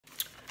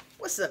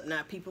What's up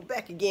now, people?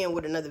 Back again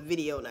with another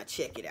video. Now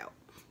check it out.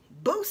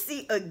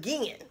 Boosie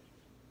again.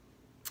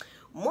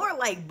 More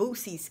like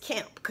Boosie's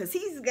camp, because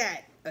he's got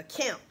a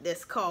camp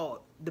that's called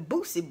the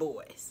Boosie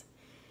Boys.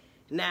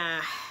 Now,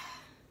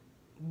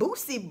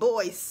 Boosie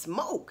Boy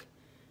Smoke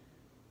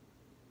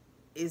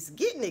is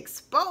getting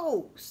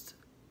exposed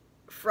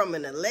from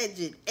an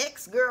alleged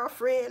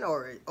ex-girlfriend,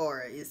 or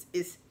it's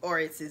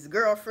his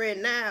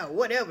girlfriend now, or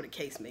whatever the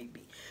case may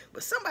be.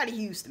 But somebody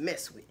he used to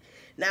mess with.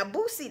 Now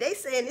Boosie, they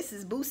saying this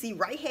is Boosie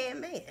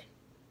right-hand man,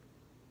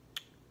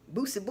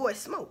 Boosie Boy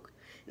Smoke.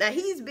 Now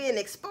he's being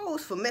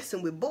exposed for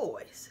messing with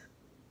boys.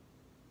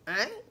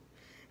 Alright?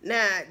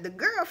 Now the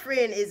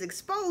girlfriend is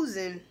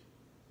exposing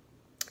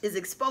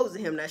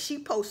him. Now she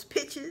posts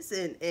pictures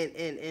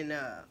and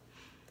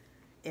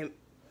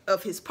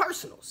of his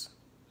personals,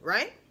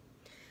 right?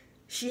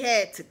 She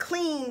had to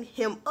clean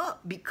him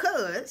up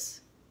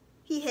because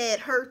he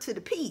had her to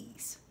the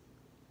peas.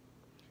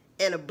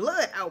 And a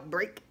blood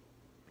outbreak.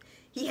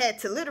 He had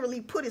to literally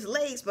put his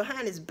legs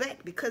behind his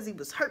back because he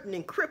was hurting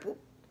and crippled,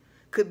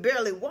 could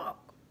barely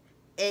walk,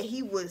 and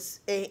he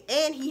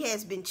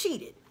has been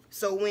cheated.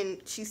 So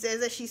when she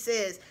says that, she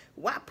says,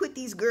 why put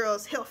these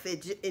girls' health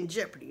in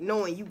jeopardy,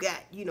 knowing you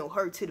got, you know,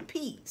 her to the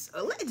peas?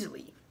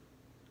 Allegedly.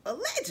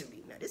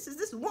 Allegedly. Now this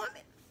woman.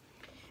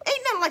 Ain't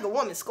nothing like a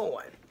woman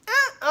scorn.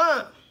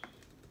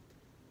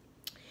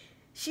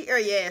 She air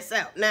your ass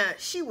out. Now,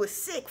 she was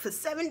sick for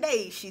 7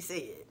 days, she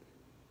said.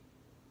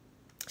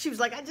 She was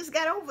like, I just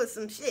got over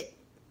some shit.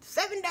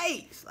 7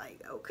 days.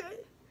 Like, okay.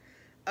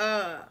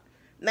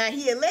 Now,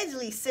 he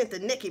allegedly sent a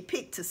naked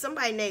pic to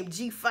somebody named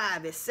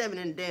G5 at 7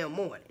 in the damn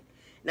morning.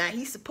 Now,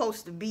 he's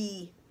supposed to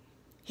be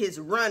his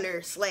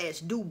runner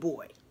 / do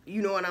boy.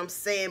 You know what I'm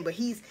saying? But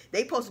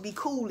they supposed to be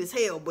cool as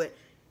hell, but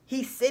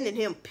he's sending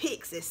him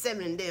pics at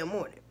 7 in the damn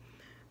morning.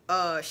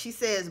 She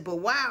says, but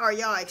why are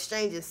y'all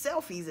exchanging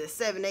selfies at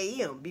 7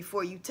 a.m.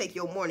 before you take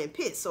your morning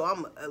piss?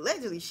 So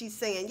allegedly she's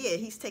saying, yeah,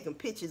 he's taking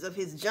pictures of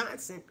his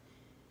Johnson.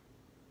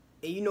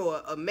 And you know,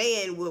 a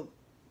man will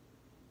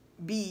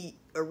be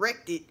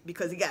erected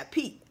because he got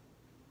pee.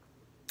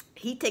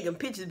 He taking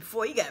pictures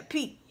before he got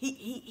pee.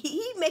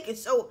 He making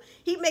sure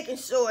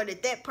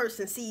that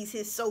person sees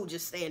his soldier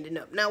standing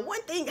up. Now,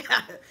 one thing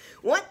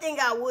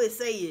I would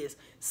say is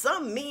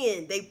some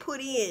men, they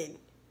put in,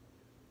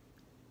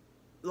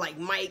 like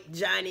Mike,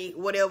 Johnny,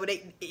 whatever,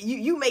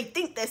 you may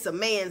think that's a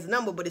man's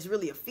number, but it's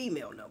really a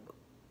female number.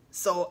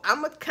 So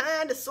I'm going to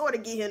kind of sort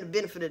of give him the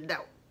benefit of the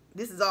doubt.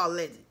 This is all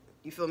alleged.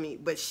 You feel me?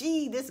 But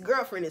this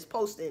girlfriend is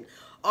posting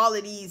all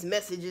of these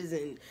messages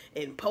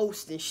and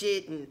posts and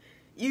shit, and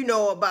you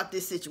know about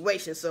this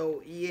situation.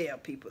 So yeah,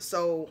 people.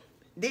 So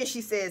then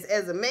she says,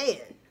 as a man,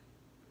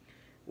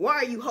 why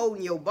are you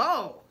holding your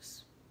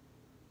balls?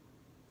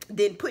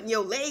 Then putting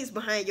your legs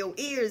behind your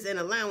ears and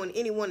allowing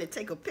anyone to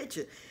take a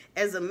picture.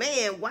 As a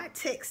man, why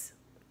text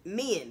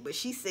men? But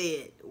she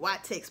said, why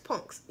text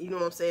punks? You know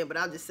what I'm saying? But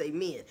I'll just say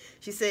men.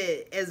 She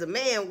said, as a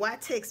man, why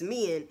text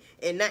men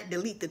and not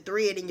delete the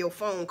thread in your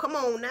phone? Come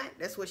on now.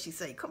 That's what she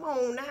said. Come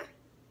on now.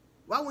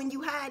 Why wouldn't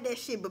you hide that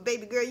shit? But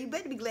baby girl, you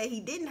better be glad he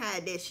didn't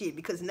hide that shit,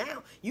 because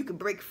now you can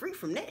break free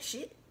from that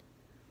shit.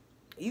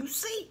 You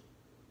see?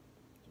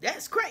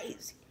 That's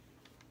crazy.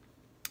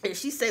 And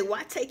she said,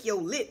 why take your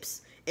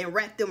lips and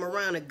wrap them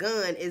around a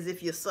gun as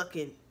if you're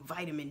sucking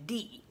vitamin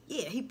D?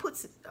 Yeah, he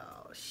puts it.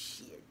 Oh,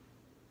 shit.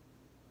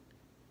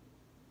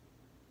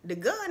 The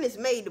gun is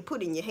made to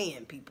put in your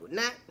hand, people.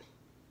 Not,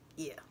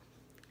 yeah.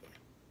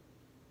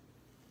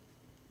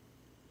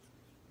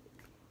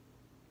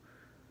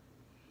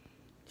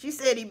 She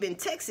said he been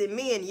texting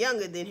men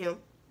younger than him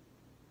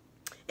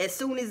as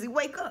soon as he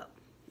wake up.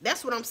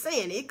 That's what I'm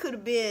saying. It could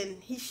have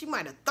been, she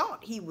might have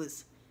thought he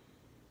was,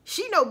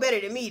 she know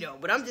better than me though,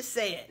 but I'm just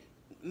saying.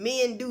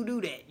 Men do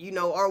that, you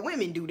know, or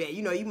women do that.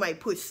 You know, you might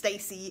put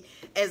Stacy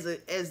as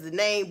the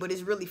name, but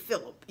it's really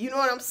Philip. You know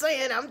what I'm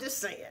saying? I'm just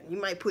saying. You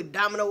might put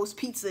Domino's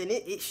Pizza in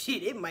it.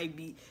 It might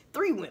be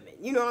 3 women.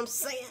 You know what I'm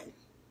saying?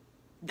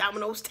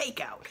 Domino's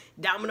Takeout.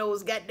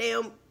 Domino's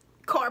goddamn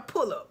car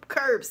pull-up,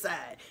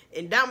 curbside.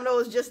 And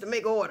Domino's just to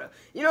make order.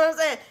 You know what I'm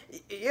saying?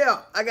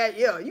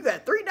 Yeah, you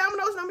got 3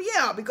 Domino's numbers?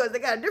 Yeah, because they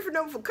got a different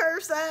number for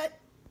curbside.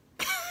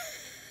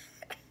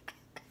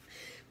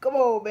 Come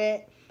on,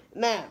 man.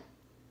 Now,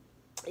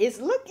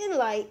 it's looking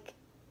like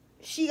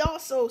she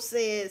also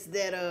says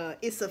that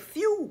it's a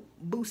few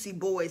Boosie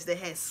boys that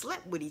has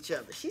slept with each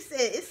other. She said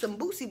it's some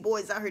Boosie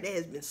boys out here that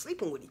has been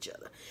sleeping with each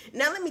other.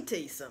 Now let me tell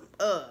you something.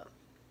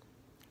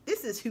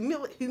 This is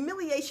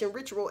humiliation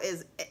ritual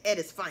at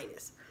its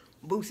finest.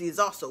 Boosie is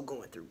also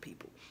going through,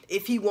 people.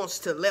 If he wants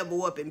to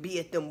level up and be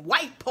at them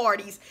white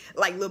parties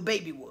like Lil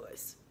Baby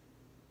was.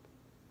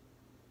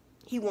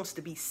 He wants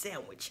to be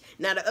sandwiched.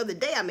 Now the other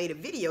day I made a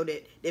video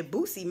that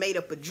Boosie made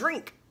up a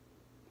drink.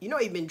 You know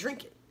he's been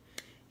drinking.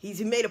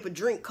 He made up a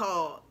drink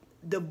called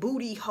the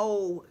Booty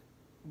Hole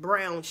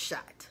Brown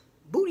Shot.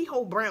 Booty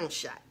Hole Brown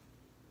Shot.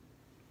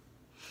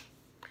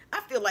 I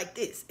feel like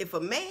this. If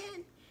a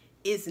man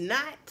is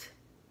not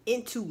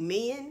into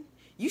men,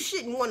 you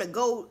shouldn't want to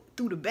go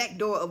through the back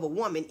door of a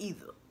woman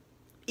either.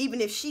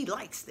 Even if she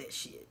likes that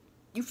shit.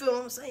 You feel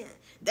what I'm saying?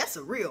 That's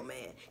a real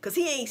man. Because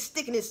he ain't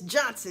sticking his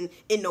Johnson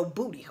in no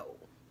booty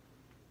hole.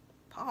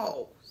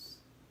 Pause.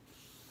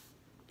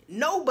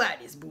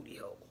 Nobody's booty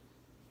hole.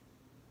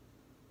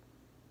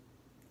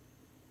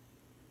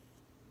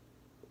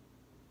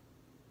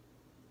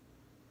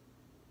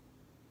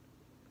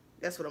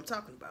 That's what I'm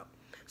talking about.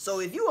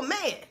 So if you a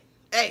man,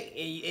 hey,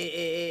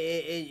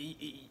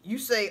 you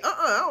say,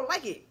 I don't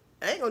like it.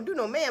 I ain't gonna do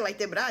no man like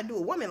that, but I do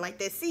a woman like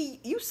that. See,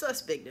 you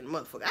suspect in the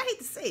motherfucker. I hate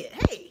to say it.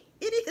 Hey,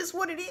 it is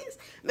what it is.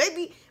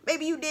 Maybe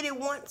you did it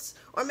once,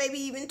 or maybe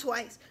even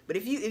twice. But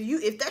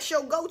if that's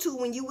your go-to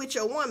when you with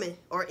your woman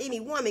or any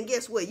woman,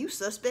 guess what? You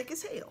suspect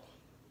as hell.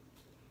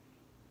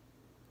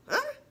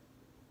 Huh?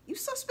 You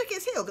suspect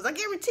as hell. Because I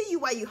guarantee you,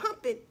 while you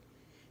humping,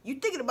 you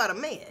thinking about a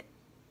man.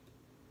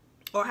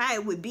 Or how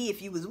it would be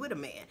if you was with a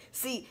man.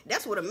 See,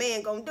 that's what a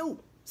man gonna do.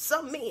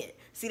 Some men,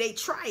 see, they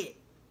try it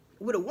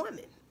with a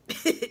woman.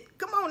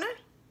 Come on now,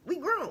 we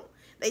grown.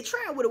 They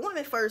try it with a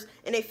woman first,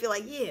 and they feel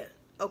like, yeah,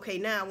 okay,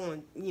 now I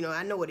want,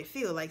 I know what it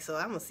feels like, so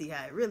I'm gonna see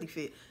how it really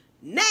feels.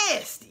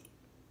 Nasty.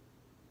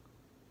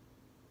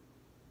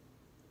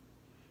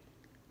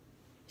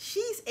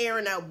 She's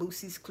airing out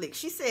Boosie's clique.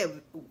 She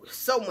said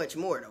so much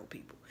more though,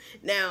 people.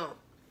 Now,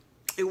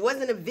 it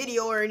wasn't a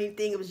video or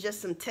anything. It was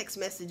just some text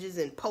messages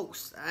and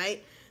posts, all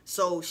right?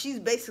 So she's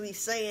basically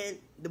saying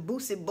the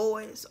Boosie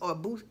boys are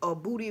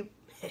booty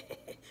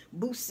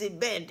Boosie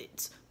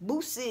bandits.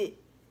 Boosie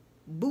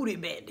booty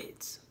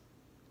bandits.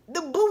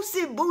 The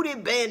Boosie booty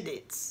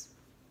bandits.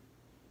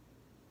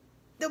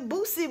 The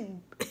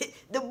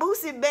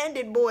Boosie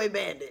bandit boy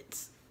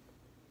bandits.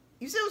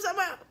 You see what I'm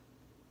talking about?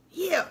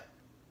 Yeah.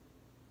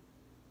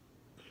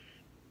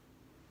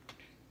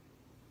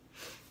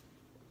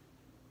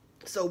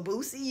 So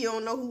Boosie, you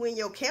don't know who in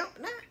your camp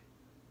now?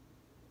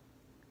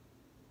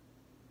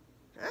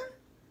 Huh?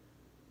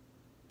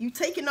 You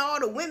taking all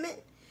the women?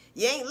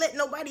 You ain't letting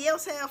nobody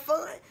else have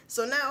fun?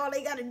 So now all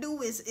they gotta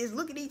do is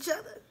look at each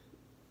other.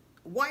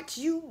 Watch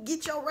you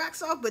get your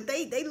rocks off, but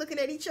they looking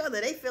at each other.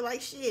 They feel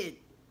like shit.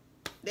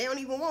 They don't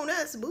even want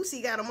us.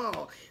 Boosie got them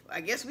all. I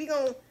guess we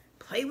gonna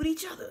play with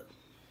each other.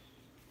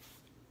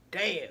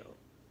 Damn.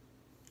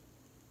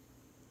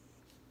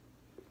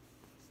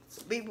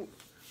 People,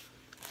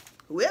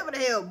 whoever the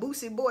hell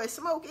Boosie Boy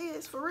Smoke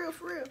is, for real,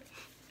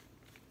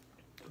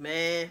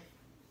 man,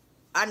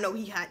 I know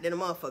he hot than a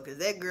motherfucker.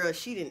 That girl,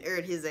 she done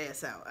aired his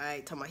ass out. I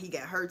ain't talking about he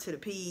got her to the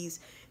peas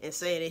and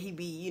saying that he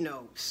be,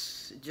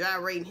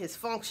 gyrating his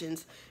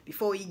functions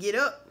before he get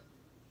up.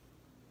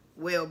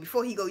 Well,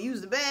 before he go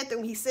use the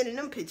bathroom, he's sending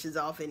them pictures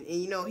off, and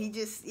he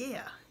just,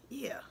 yeah,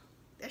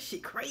 that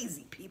shit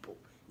crazy, people.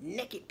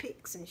 Naked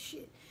pics and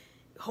shit,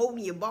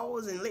 holding your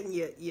balls and letting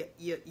your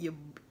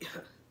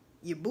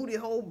booty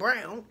hole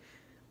brown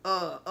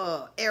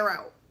air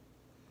out.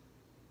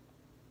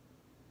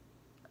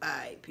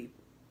 Alright, people.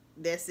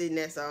 That's it, and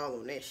that's all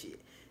on that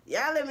shit.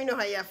 Y'all let me know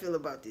how y'all feel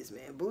about this,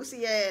 man.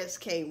 Boosie ass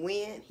can't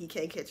win. He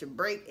can't catch a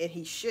break, and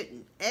he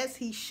shouldn't. As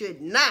he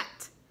should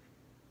not.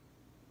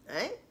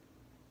 Alright?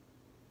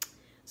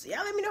 So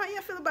y'all let me know how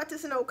y'all feel about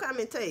this in those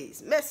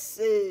commentaries.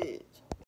 Message.